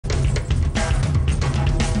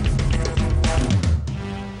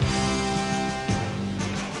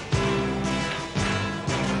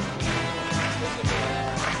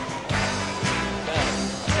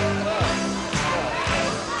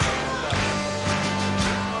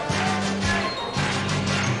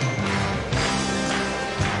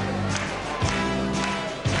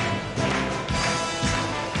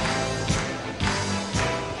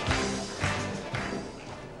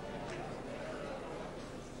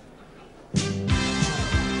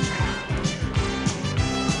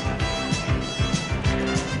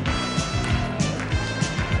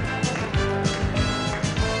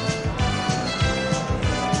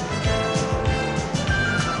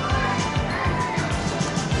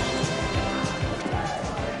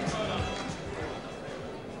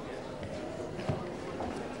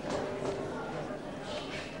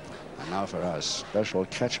now for our special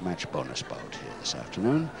catch match bonus bout here this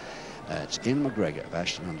afternoon. It's Ian McGregor of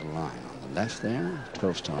Ashton-under-Lyne on the left there,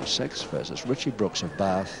 12 stone 6, versus Richie Brooks of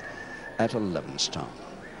Bath at 11 stone.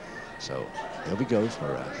 So here we go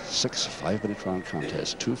for a 6 5-minute round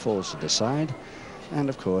contest, 2 falls to decide, and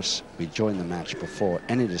of course we join the match before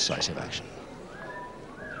any decisive action.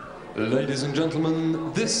 Ladies and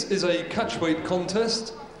gentlemen, this is a catchweight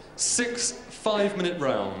contest, 6 5-minute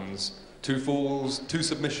rounds. 2 falls, 2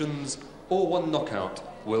 submissions, or 1 knockout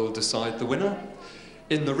will decide the winner.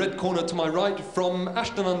 In the red corner to my right, from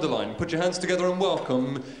Ashton-under-Lyne, put your hands together and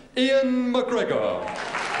welcome Ian McGregor.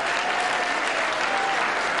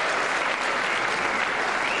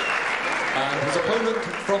 And his opponent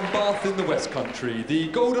from Bath in the West Country, the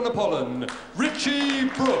Golden Apollon, Richie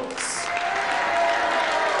Brooks.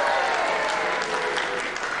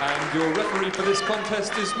 And your referee for this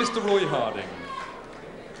contest is Mr. Roy Harding.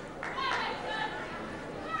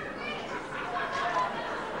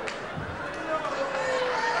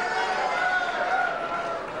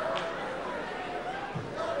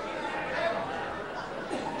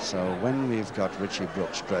 So when we've got Richie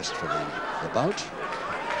Brooks dressed for the bout,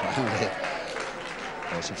 finally,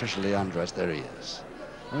 he's officially undressed. There he is.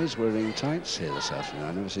 Well, he's wearing tights here this afternoon.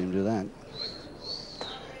 I never seen him do that.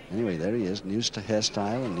 Anyway, there he is, new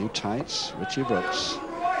hairstyle and new tights. Richie Brooks,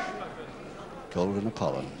 Golden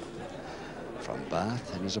Apollon from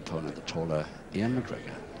Bath, and his opponent, the taller Ian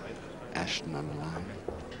McGregor, Ashton-under-Lyne.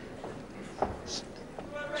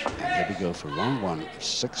 And here we go for round 1,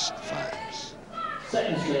 6 5s.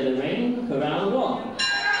 Seconds clear the ring for round 1.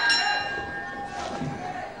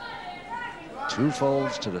 2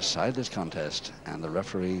 falls to decide this contest, and the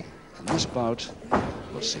referee in this bout,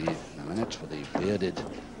 we'll see in a minute, for the bearded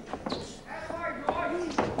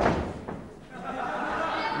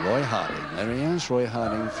Roy Harding. There he is, Roy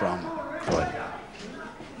Harding from Croydon.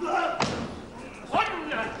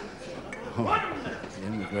 Oh,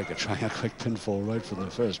 Ian McGregor trying a quick pinfall right from the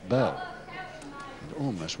first bell. It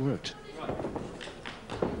almost worked.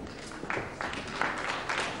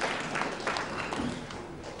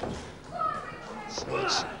 So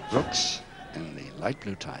it's Brooks in the light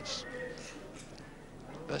blue tights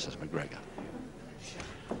versus McGregor.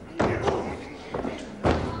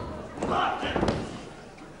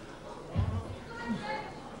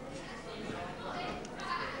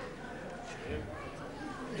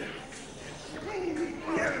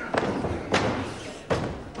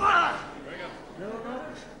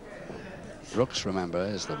 Brooks, remember,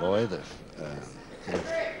 is the boy that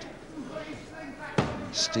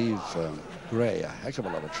Steve Gray a heck of a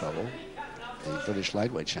lot of trouble, the British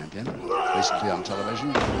lightweight champion, recently on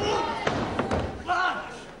television.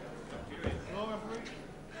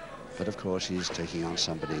 But of course he's taking on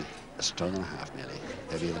somebody 1.5 stone nearly,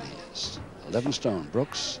 heavier than he is. 11 stone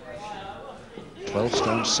Brooks, 12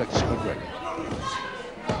 stone 6 McGregor.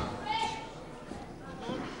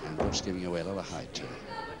 And Brooks giving away a lot of height too,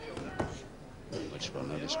 which we'll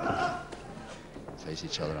notice when we face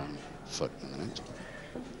each other on foot in a minute.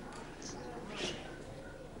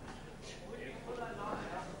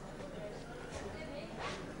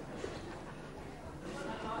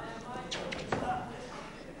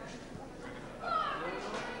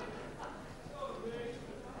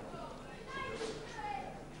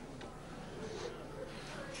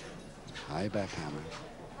 High back hammer,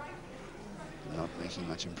 not making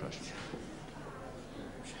much impression.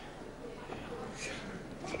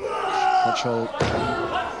 Which hold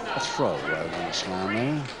a throw rather than a slam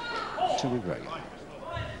there to McGregor.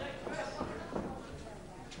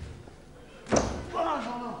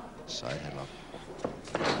 Side headlock.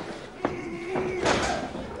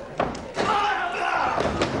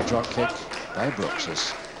 Drop kick by Brooks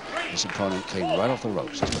as his opponent came right off the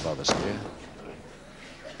ropes just above us here.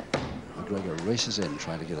 McGregor races in,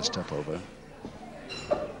 trying to get a step over.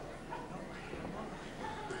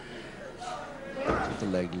 Took the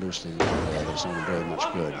leg loosely there, but it's not very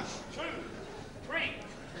much good.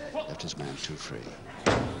 Left his man too free.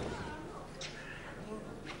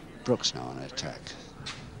 Brooks now on an attack.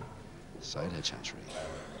 Side head chancery.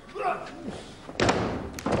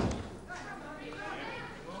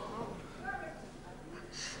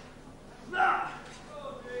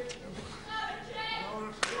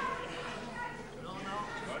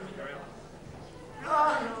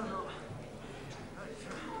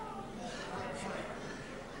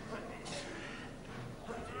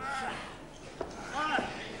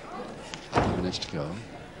 To go.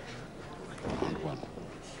 Round 1.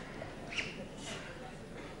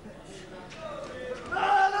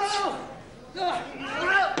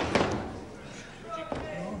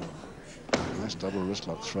 Nice double wrist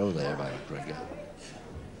lock throw there by McGregor.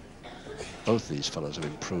 Both these fellows have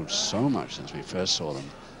improved so much since we first saw them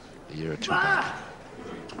a year or two back.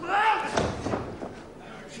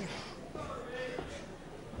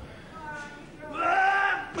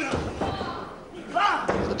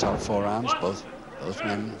 The top forearms, both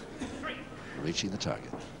men reaching the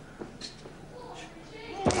target.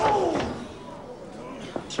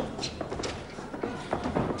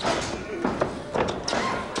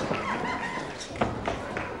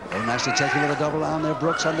 Nicely taken with a double arm there,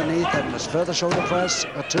 Brooks underneath, and this further shoulder press,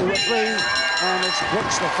 a 2, a 3, and it's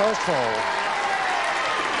Brooks the first fall.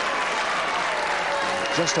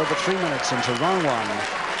 Just over 3 minutes into round 1,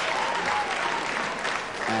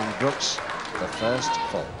 and Brooks the first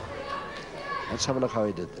fall. Let's have a look how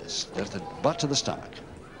he did this. There's the butt to the stomach.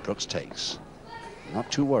 Brooks takes. Not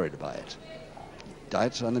too worried by it.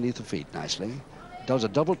 Dives underneath the feet nicely. Does a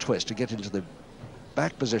double twist to get into the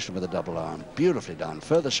back position with a double arm. Beautifully done.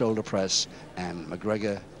 Further shoulder press, and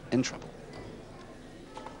McGregor in trouble.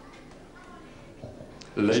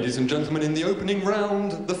 Ladies and gentlemen, in the opening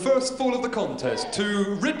round, the first fall of the contest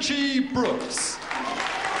to Richie Brooks.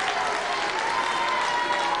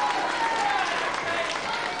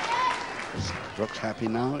 Brooks happy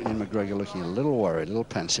now, and McGregor looking a little worried, a little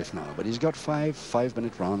pensive now, but he's got 5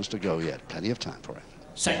 5-minute rounds to go yet. Plenty of time for it.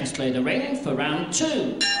 Seconds clear the ring for round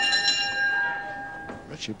 2.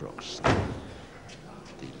 Richie Brooks,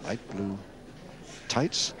 the light blue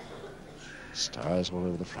tights, stars all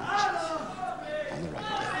over the front, on the right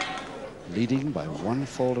there, leading by 1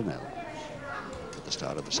 fall to 0 at the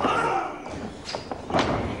start of the second round.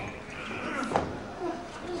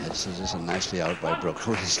 Head scissors and nicely out by Brooks.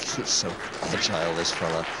 Oh, he's so agile, this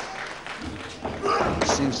fella. He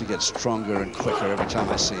seems to get stronger and quicker every time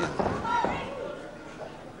I see him.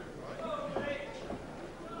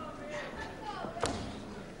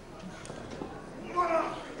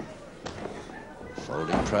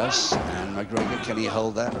 Press, and McGregor, can he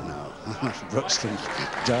hold that? No. Brooks can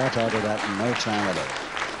dart out of that in no time at all.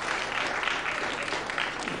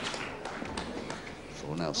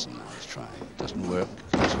 Full Nelson now is trying. Doesn't work.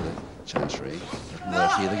 Goes for the chancery. Doesn't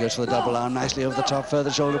work either. Goes for the double arm nicely over the top.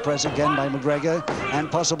 Further shoulder press again by McGregor. And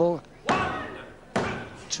possible.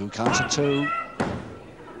 2 counts of 2.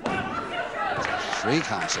 3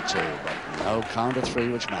 counts of 2, but no count of 3,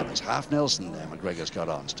 which matters. Half Nelson there. McGregor's got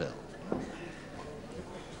on still.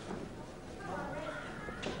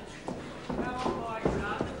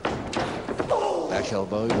 Back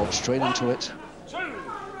elbow, he walks straight into it. 2,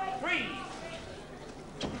 3.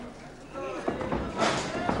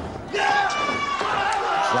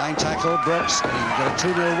 Flying tackle, Brooks, and he can get a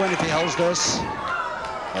 2-0 win if he holds this,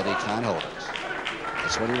 but he can't hold it.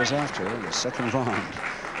 That's what he was after in the second round,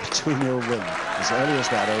 a 2-0 win. As early as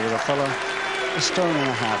that, over a fella a 1.5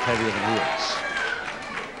 stones heavier than he is.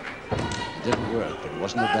 It didn't work, but it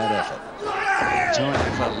wasn't a bad effort. Toe and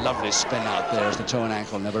ankle, a lovely spin out there as the toe and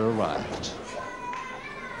ankle never arrived.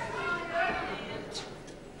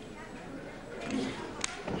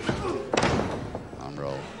 On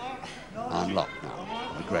roll. On lock now.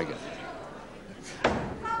 McGregor.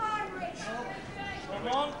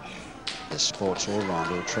 This sports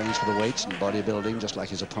all-rounder who trains for the weights and bodybuilding just like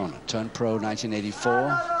his opponent. Turned pro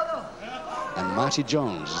 1984. And Marty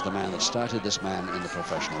Jones is the man that started this man in the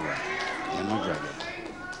professional ring. Ian McGregor.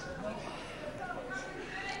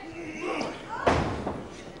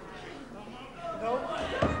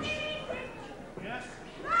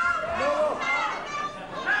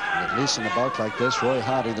 At least in a bout like this, Roy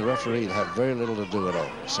Harding, the referee, will have very little to do at all,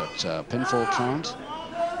 except pinfall count.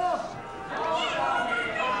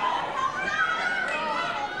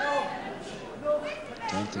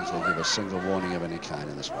 Don't think they'll give a single warning of any kind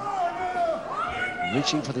in this one.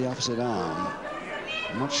 Reaching for the opposite arm.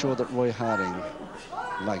 I'm not sure that Roy Harding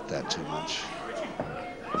liked that too much.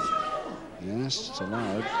 Yes, it's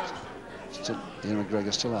allowed. Still, Ian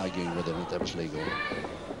McGregor still arguing with him that that was legal.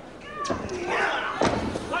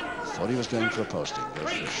 Thought he was going for a posting.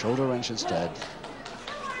 Goes for a shoulder wrench instead.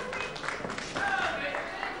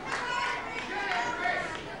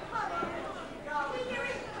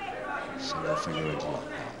 Single finger into lock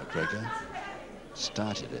now. McGregor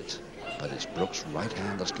started it, but it's Brooks' right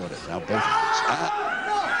hand that's got it. Now both hands.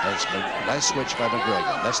 That's a nice switch by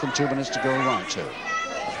McGregor. Less than 2 minutes to go round 2.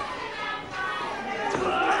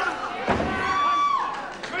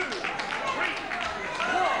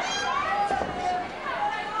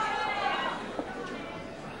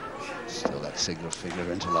 Single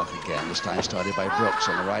figure interlock again, this time started by Brooks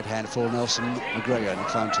on the right hand, full Nelson, McGregor in the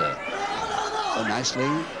counter. Oh, nicely,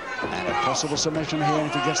 and a possible submission here, and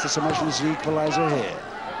if he gets the submission, it's the equalizer here.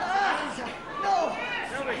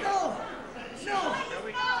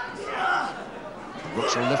 Brooks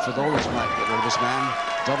Brooks will lift with all his might, get rid of this man.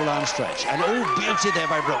 Double arm stretch. And oh, beauty there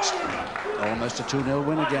by Brooks. Almost a 2-0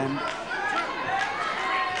 win again.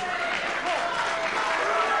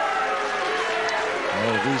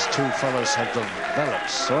 Oh, these two fellows have developed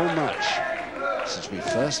so much since we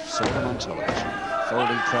first saw them on television.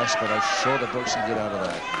 Folding press, but I'm sure that Brooks can get out of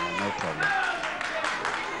that. Yeah, no problem.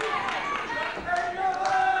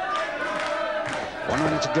 1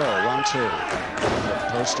 minute to go, round 2.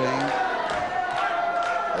 Posting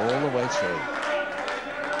all the way through.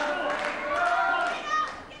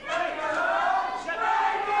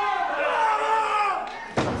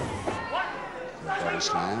 Body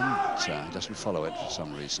slam, but he doesn't follow it for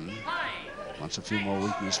some reason. Wants a few more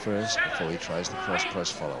weakness first before he tries the cross press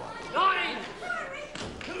follow-up.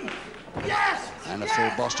 And a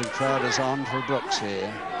full Boston crowd is on for Brooks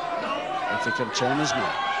here. If he can turn his knee.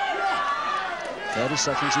 30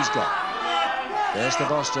 seconds he's got. There's the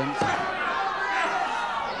Boston.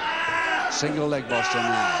 Single leg Boston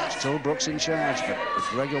now. Still Brooks in charge, but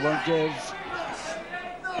McGregor won't give.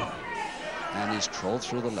 And he's crawled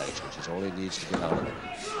through the legs, which is all he needs to get out of it.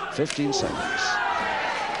 15 seconds.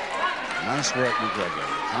 Nice work, McGregor.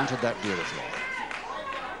 He countered that beautifully.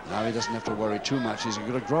 Now he doesn't have to worry too much. He's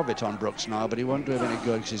going to grab it on Brooks now, but he won't do him any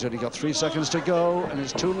good because he's only got 3 seconds to go, and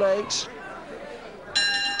it's too late.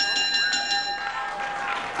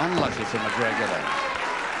 Unlucky for McGregor then.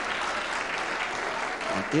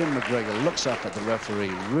 And Ian McGregor looks up at the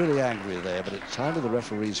referee, really angry there, but it's entirely the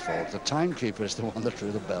referee's fault. The timekeeper is the one that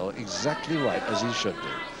drew the bell exactly right, as he should do.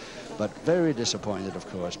 But very disappointed, of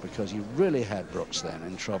course, because he really had Brooks then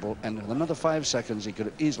in trouble. And with another 5 seconds, he could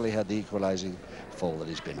have easily had the equalizing fall that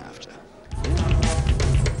he's been after.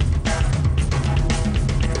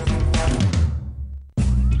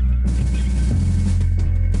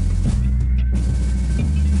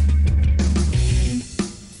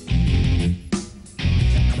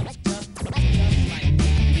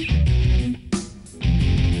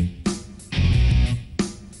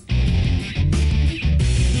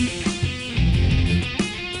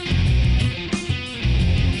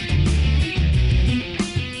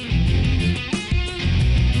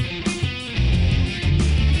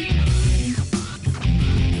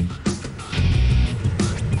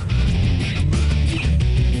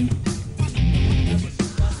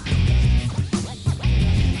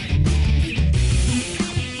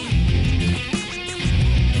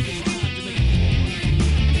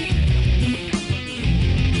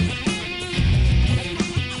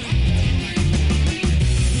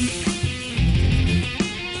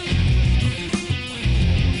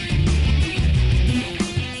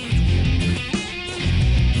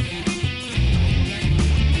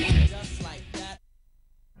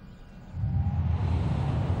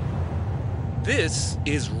 This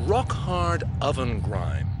is rock-hard oven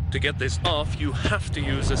grime. To get this off, you have to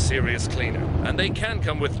use a serious cleaner, and they can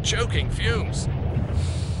come with choking fumes.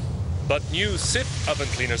 But new Sif oven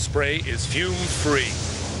cleaner spray is fume-free.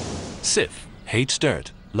 Sif hates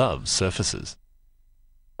dirt, loves surfaces.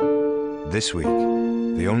 This week,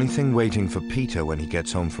 the only thing waiting for Peter when he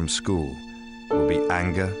gets home from school will be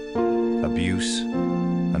anger, abuse,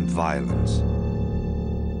 and violence.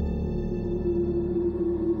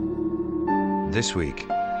 This week,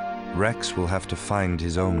 Rex will have to find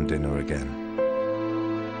his own dinner again.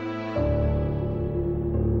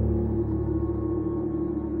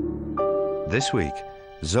 This week,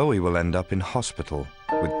 Zoe will end up in hospital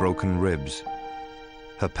with broken ribs.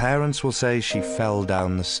 Her parents will say she fell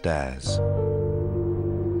down the stairs.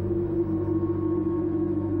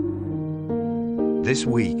 This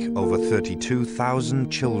week, over 32,000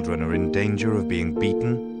 children are in danger of being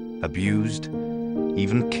beaten, abused,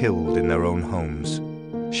 even killed in their own homes.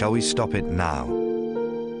 Shall we stop it now?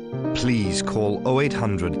 Please call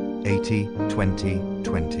 0800 80 20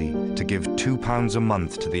 20 to give £2 a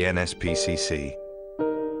month to the NSPCC.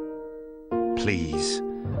 Please,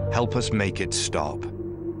 help us make it stop.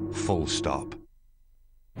 Full stop.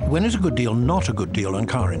 When is a good deal not a good deal on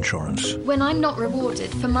car insurance? When I'm not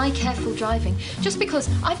rewarded for my careful driving, just because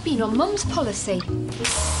I've been on Mum's policy.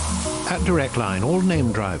 At Direct Line, all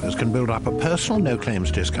named drivers can build up a personal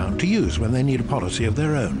no-claims discount to use when they need a policy of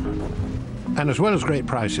their own. And as well as great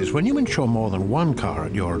prices, when you insure more than one car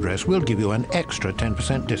at your address, we'll give you an extra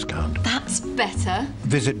 10% discount. That's better.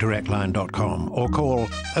 Visit directline.com or call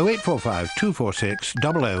 0845 246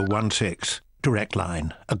 0016. Direct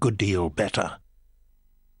Line, a good deal better.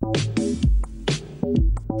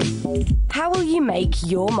 How will you make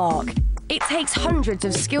your mark? It takes hundreds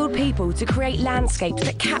of skilled people to create landscapes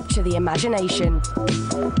that capture the imagination.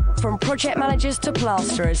 From project managers to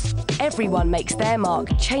plasterers, everyone makes their mark,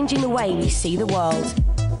 changing the way we see the world.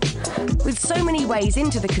 With so many ways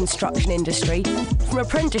into the construction industry, from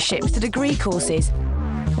apprenticeships to degree courses,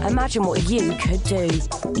 imagine what you could do.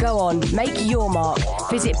 Go on, make your mark.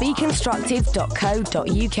 Visit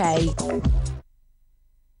beconstructive.co.uk.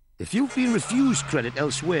 If you've been refused credit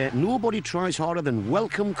elsewhere, nobody tries harder than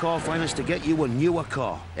Welcome Car Finance to get you a newer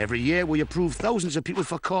car. Every year we approve thousands of people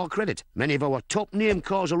for car credit. Many of our top name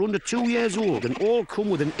cars are under 2 years old and all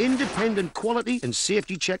come with an independent quality and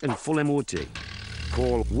safety check and full MOT.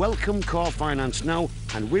 Call Welcome Car Finance now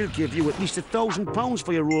and we'll give you at least £1,000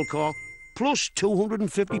 for your old car plus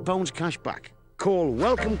 £250 cash back. Call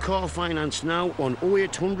Welcome Car Finance now on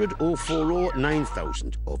 0800 040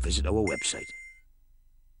 9000 or visit our website.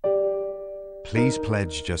 Please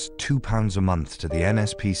pledge just £2 a month to the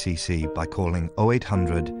NSPCC by calling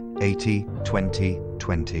 0800 80 20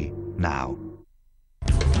 20 now.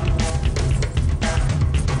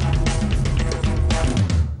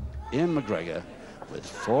 Ian McGregor with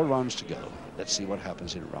 4 rounds to go. Let's see what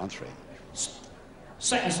happens in round 3.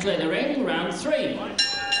 Seconds clear the ring, round 3.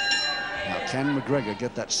 Now, can McGregor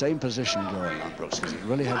get that same position going on Brooks? Because it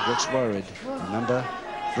really had Brooks worried. Remember,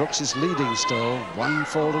 Brooks is leading still,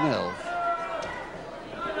 1-0.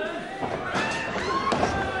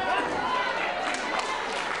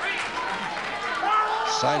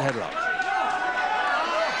 Side headlock.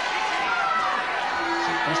 So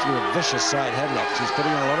it must be a vicious side headlock. He's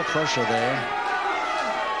putting a lot of pressure there.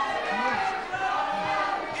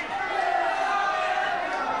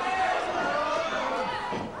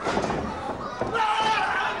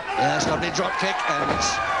 Yes, lovely drop kick, and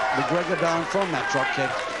it's McGregor down from that drop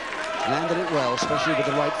kick. Landed it well, especially with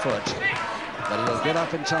the right foot. But he'll get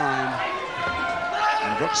up in time.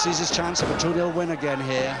 And Brooks sees his chance of a 2-0 win again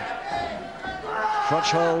here.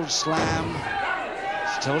 Crotch hold, slam,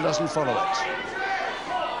 still doesn't follow it.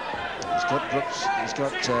 He's got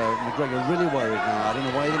McGregor really worried now. I don't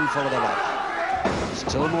know why he didn't follow that up.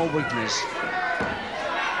 Still more weakness.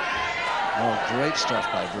 Oh, great stuff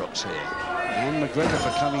by Brooks here. And McGregor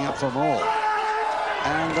for coming up for more.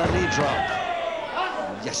 And a knee drop.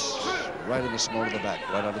 Yes, right in the small of the back,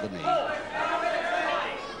 right under the knee.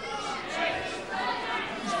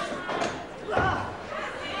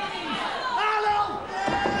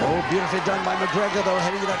 Oh, beautifully done by McGregor, though,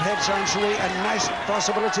 heading that head chancery. A nice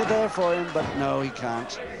possibility there for him, but no, he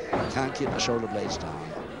can't. Can't keep the shoulder blades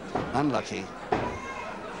down. Unlucky.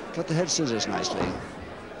 Got the head scissors nicely.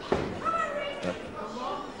 But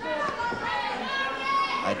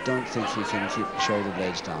I don't think he can keep the shoulder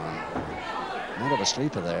blades down. Not of a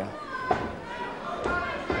sleeper there.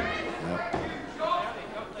 No.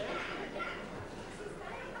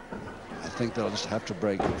 I think they'll just have to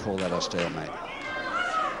break and call that a stalemate.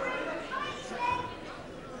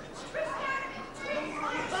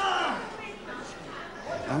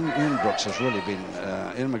 Ian Brooks has really been,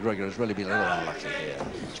 Ian McGregor has really been a little unlucky here.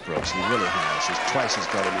 It's Brooks, he really has. He's twice he's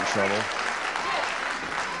got him in trouble.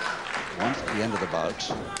 Once at the end of the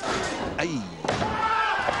bout. Aye.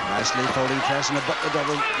 Nicely folding press and a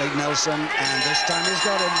double leg Nelson, and this time he's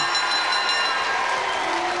got him.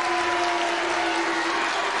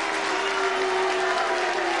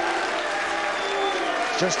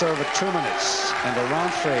 Just over 2 minutes into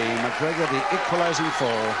round 3. McGregor the equalising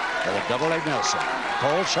fall with a double leg Nelson.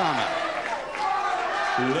 Paul Sharma.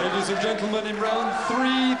 Ladies and gentlemen, in round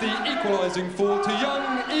 3, the equalising fall to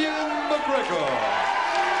young Ian McGregor.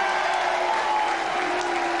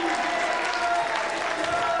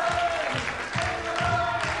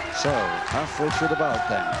 So, halfway through the bout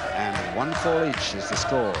then, and 1-4 each is the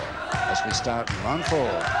score as we start in round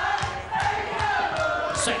 4.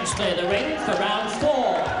 Seconds clear the ring for round 4.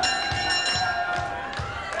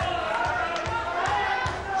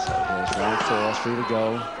 So there's round 4, 3 to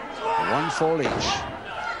go. 1-4 each.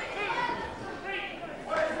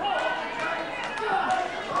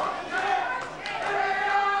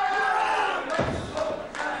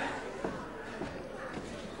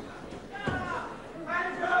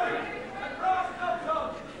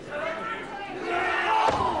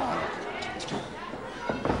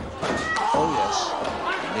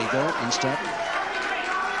 Step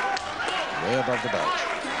way above the belt.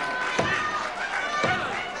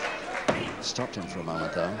 Stopped him for a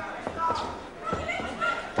moment though.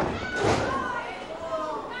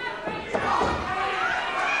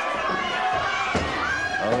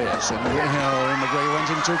 Oh yes, and McGregor went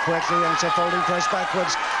in too quickly, and it's a folding press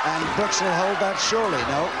backwards, and Brooks will hold that surely.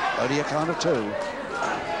 No, only a count of 2.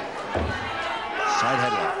 Side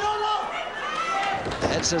headlock. The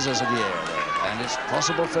head scissors in the air. And it's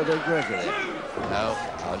possible for McGregor there. No,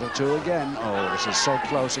 out of two again. Oh, this is so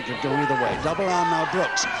close, it could go either way. Double arm now,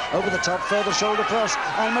 Brooks. Over the top, further shoulder cross,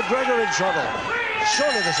 and McGregor in trouble.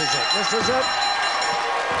 Surely this is it. This is it.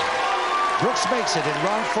 Brooks makes it in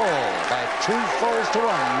round 4 by 2 falls to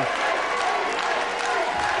 1.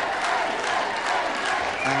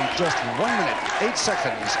 And just 1 minute, 8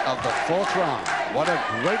 seconds of the 4th round. What a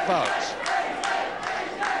great bout.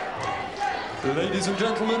 Ladies and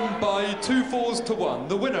gentlemen, by 2 falls to 1,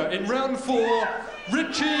 the winner in round 4,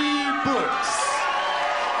 Richie Brooks.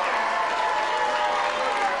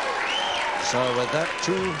 So with that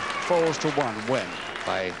 2 falls to 1 win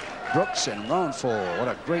by Brooks in round 4. What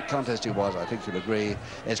a great contest he was, I think you'll agree.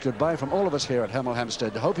 It's goodbye from all of us here at Hemel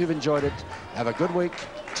Hempstead. Hope you've enjoyed it. Have a good week.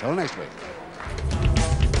 Till next week.